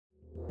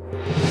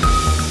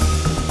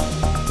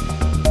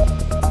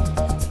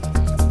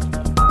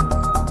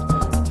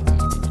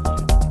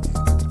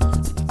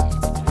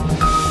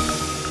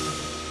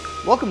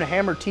Welcome to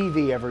Hammer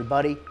TV,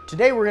 everybody.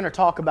 Today we're going to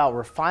talk about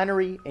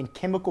refinery and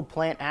chemical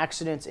plant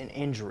accidents and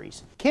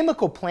injuries.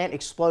 Chemical plant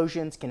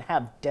explosions can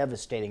have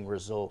devastating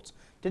results.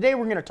 Today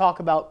we're going to talk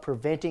about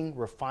preventing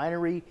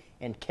refinery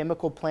and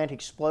chemical plant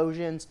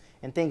explosions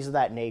and things of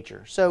that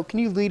nature. So can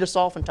you lead us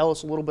off and tell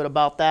us a little bit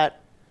about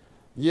that?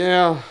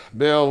 Yeah,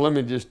 Bill, let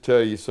me just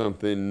tell you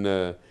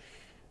something.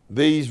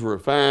 These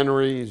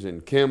refineries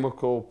and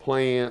chemical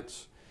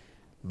plants,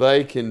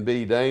 they can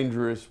be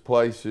dangerous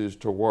places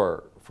to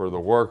work for the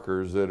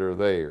workers that are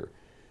there.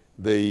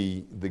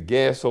 The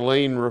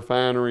gasoline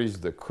refineries,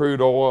 the crude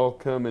oil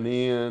coming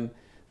in,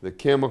 the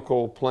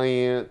chemical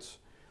plants,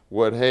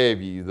 what have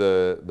you,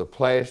 the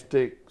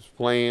plastics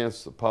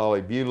plants, the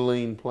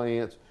polybutylene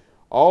plants,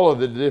 all of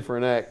the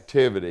different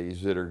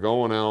activities that are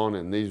going on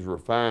in these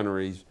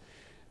refineries.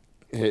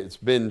 It's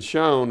been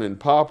shown in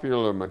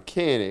Popular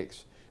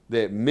Mechanics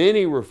that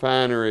many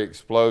refinery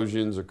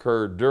explosions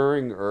occur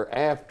during or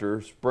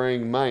after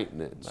spring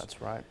maintenance.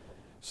 That's right.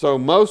 So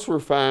most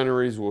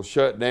refineries will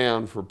shut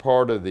down for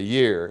part of the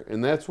year,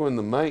 and that's when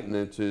the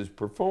maintenance is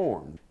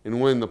performed.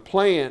 And when the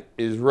plant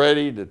is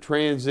ready to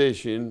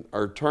transition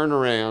or turn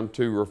around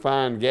to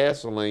refine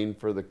gasoline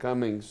for the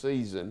coming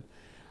season,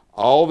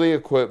 all the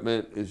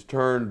equipment is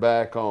turned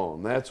back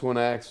on. That's when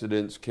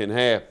accidents can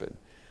happen.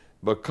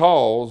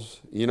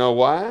 Because, you know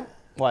why?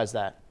 Why is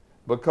that?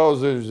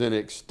 Because there's an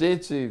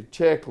extensive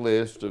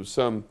checklist of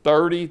some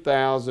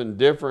 30,000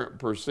 different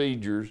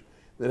procedures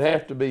that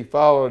have to be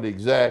followed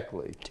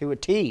exactly. To a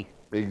T.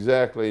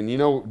 Exactly. And you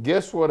know,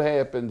 guess what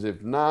happens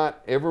if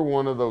not every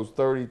one of those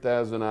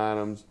 30,000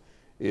 items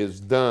is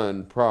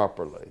done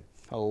properly?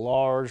 A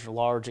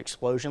large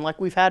explosion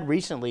like we've had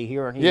recently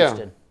here in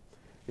Houston.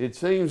 Yeah. It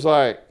seems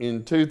like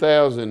in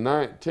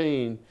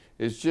 2019,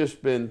 it's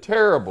just been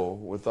terrible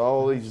with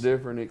all these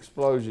different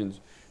explosions.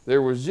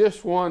 There was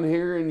just one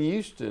here in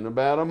Houston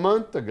about a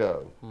month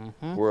ago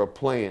where a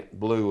plant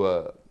blew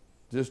up,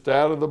 just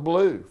out of the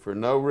blue for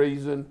no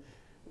reason.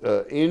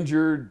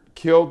 Injured,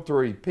 killed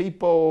 3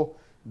 people,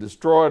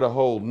 destroyed a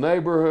whole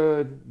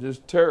neighborhood,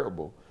 just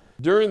terrible.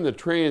 During the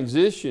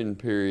transition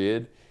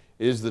period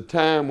is the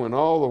time when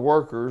all the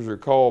workers are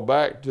called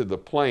back to the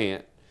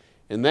plant,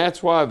 and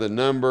that's why the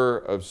number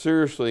of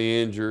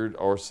seriously injured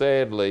or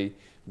sadly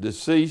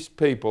deceased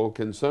people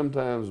can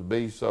sometimes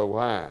be so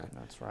high.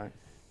 That's right.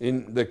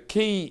 And the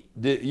key,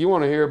 you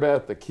want to hear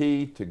about the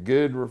key to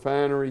good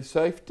refinery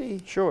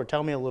safety? Sure,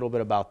 tell me a little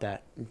bit about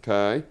that.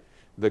 Okay.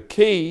 The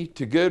key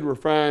to good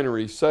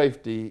refinery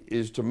safety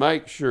is to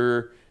make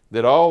sure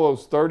that all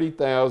those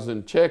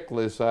 30,000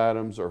 checklist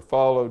items are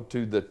followed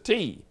to the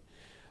T.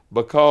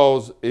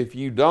 Because if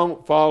you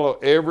don't follow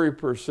every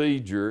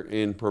procedure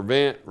and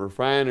prevent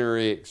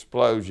refinery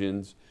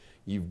explosions,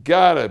 you've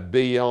got to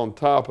be on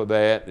top of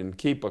that and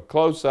keep a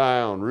close eye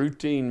on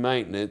routine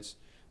maintenance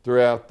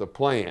throughout the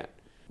plant.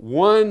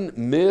 One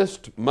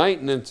missed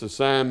maintenance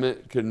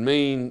assignment could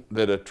mean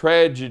that a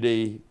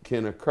tragedy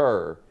can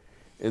occur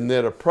and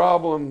that a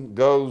problem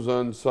goes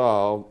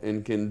unsolved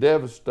and can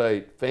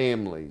devastate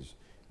families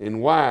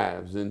and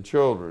wives and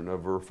children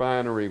of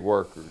refinery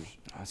workers.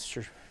 That's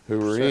true. Who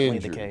are Certainly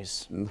injured, the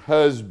case. and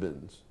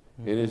husbands,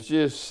 and it's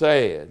just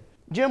sad.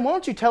 Jim, why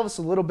don't you tell us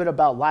a little bit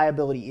about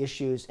liability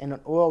issues in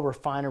an oil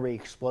refinery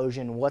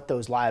explosion and what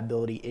those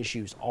liability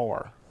issues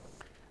are?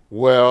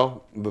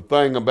 Well, the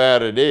thing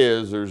about it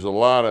is there's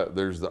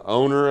the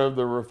owner of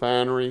the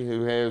refinery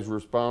who has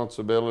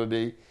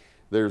responsibility.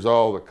 There's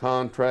all the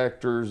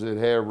contractors that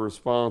have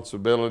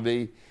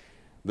responsibility.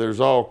 There's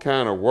all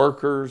kind of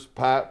workers,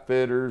 pipe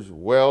fitters,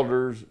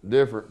 welders,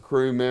 different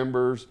crew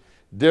members,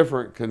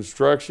 different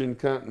construction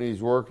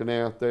companies working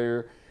out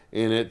there.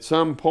 And at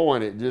some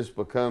point, it just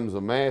becomes a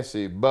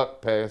massive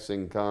buck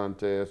passing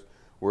contest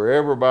where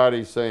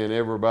everybody's saying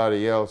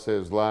everybody else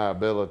has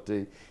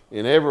liability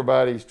and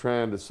everybody's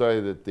trying to say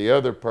that the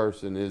other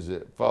person is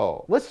at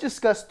fault. Let's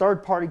discuss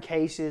third-party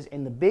cases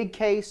in the big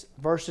case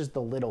versus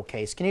the little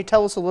case. Can you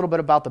tell us a little bit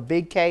about the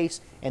big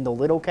case and the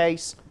little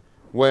case?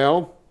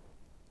 Well,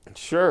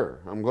 sure.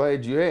 I'm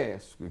glad you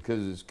asked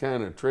because it's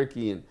kind of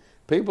tricky and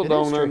people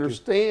don't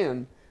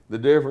understand the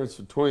difference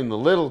between the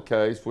little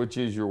case, which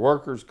is your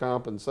workers'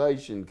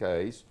 compensation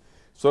case.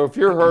 So if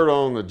you're hurt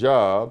on the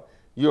job,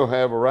 you'll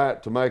have a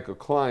right to make a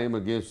claim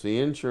against the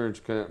insurance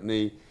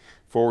company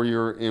for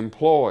your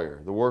employer,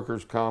 the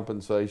workers'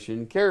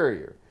 compensation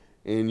carrier.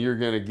 And you're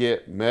going to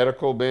get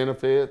medical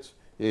benefits,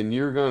 and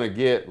you're going to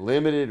get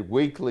limited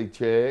weekly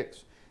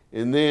checks,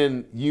 and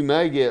then you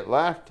may get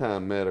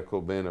lifetime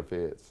medical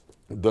benefits.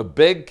 The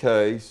big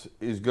case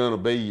is going to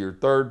be your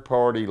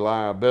third-party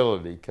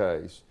liability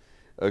case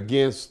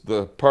against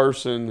the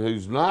person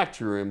who's not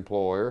your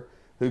employer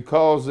who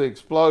caused the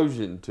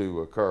explosion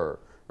to occur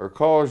or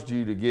caused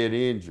you to get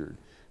injured.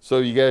 So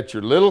you got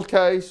your little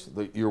case,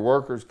 your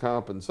workers'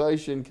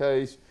 compensation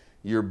case.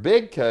 Your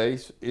big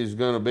case is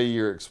going to be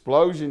your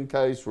explosion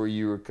case where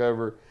you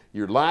recover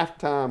your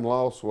lifetime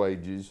lost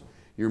wages,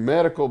 your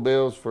medical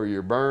bills for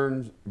your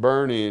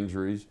burn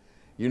injuries.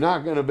 You're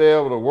not going to be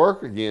able to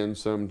work again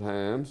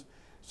sometimes,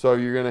 so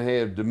you're going to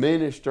have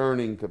diminished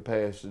earning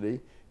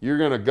capacity. you're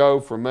going to go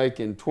from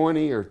making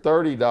 $20 or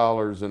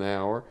 $30 an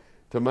hour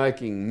to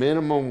making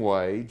minimum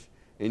wage,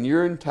 and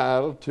you're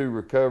entitled to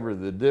recover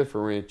the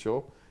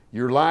differential,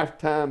 your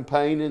lifetime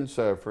pain and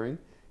suffering,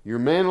 your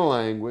mental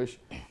anguish,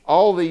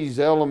 all these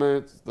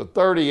elements, the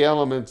 30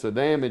 elements of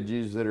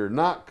damages that are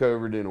not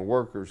covered in a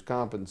workers'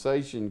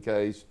 compensation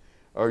case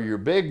are your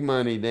big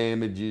money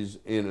damages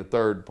in a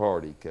third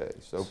party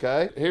case,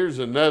 okay? Here's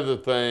another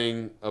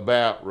thing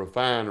about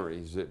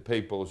refineries that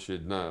people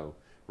should know.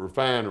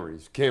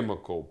 Refineries,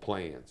 chemical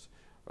plants,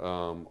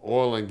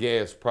 oil and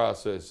gas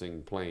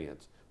processing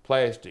plants,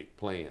 plastic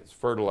plants,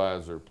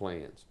 fertilizer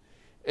plants.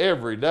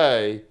 Every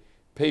day,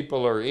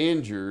 people are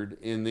injured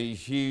in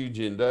these huge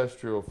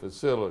industrial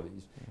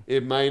facilities.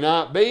 It may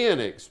not be an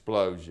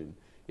explosion.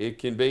 It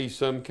can be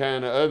some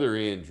kind of other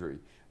injury,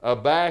 a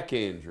back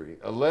injury,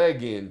 a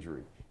leg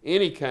injury,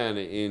 any kind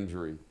of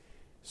injury.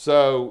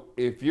 So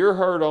if you're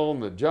hurt on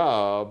the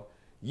job,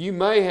 you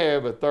may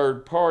have a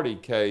third party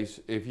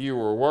case if you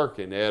were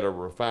working at a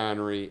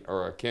refinery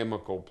or a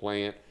chemical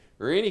plant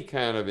or any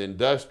kind of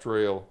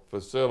industrial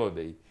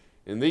facility.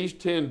 And these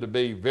tend to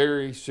be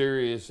very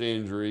serious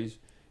injuries,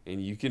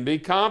 and you can be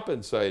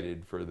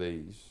compensated for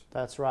these.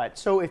 That's right.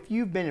 So if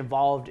you've been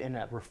involved in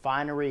a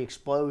refinery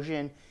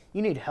explosion,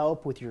 you need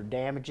help with your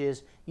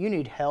damages, you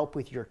need help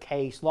with your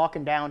case,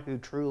 locking down who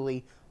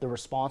truly the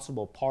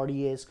responsible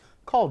party is,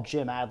 call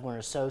Jim Adler and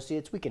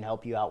Associates. We can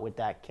help you out with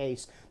that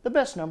case. The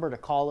best number to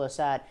call us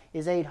at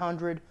is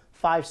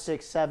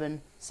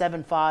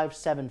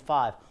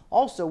 800-567-7575.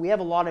 Also, we have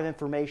a lot of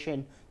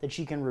information that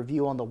you can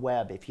review on the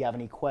web if you have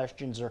any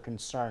questions or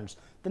concerns.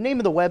 The name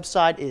of the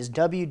website is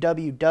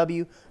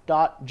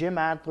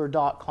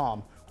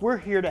www.jimadler.com. We're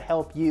here to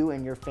help you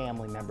and your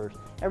family members.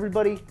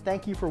 Everybody,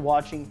 thank you for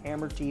watching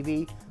Hammer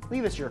TV.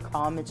 Leave us your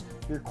comments,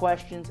 your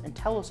questions, and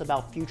tell us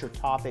about future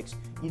topics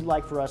you'd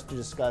like for us to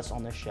discuss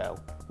on the show.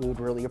 We would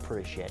really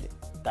appreciate it.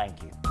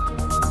 Thank you.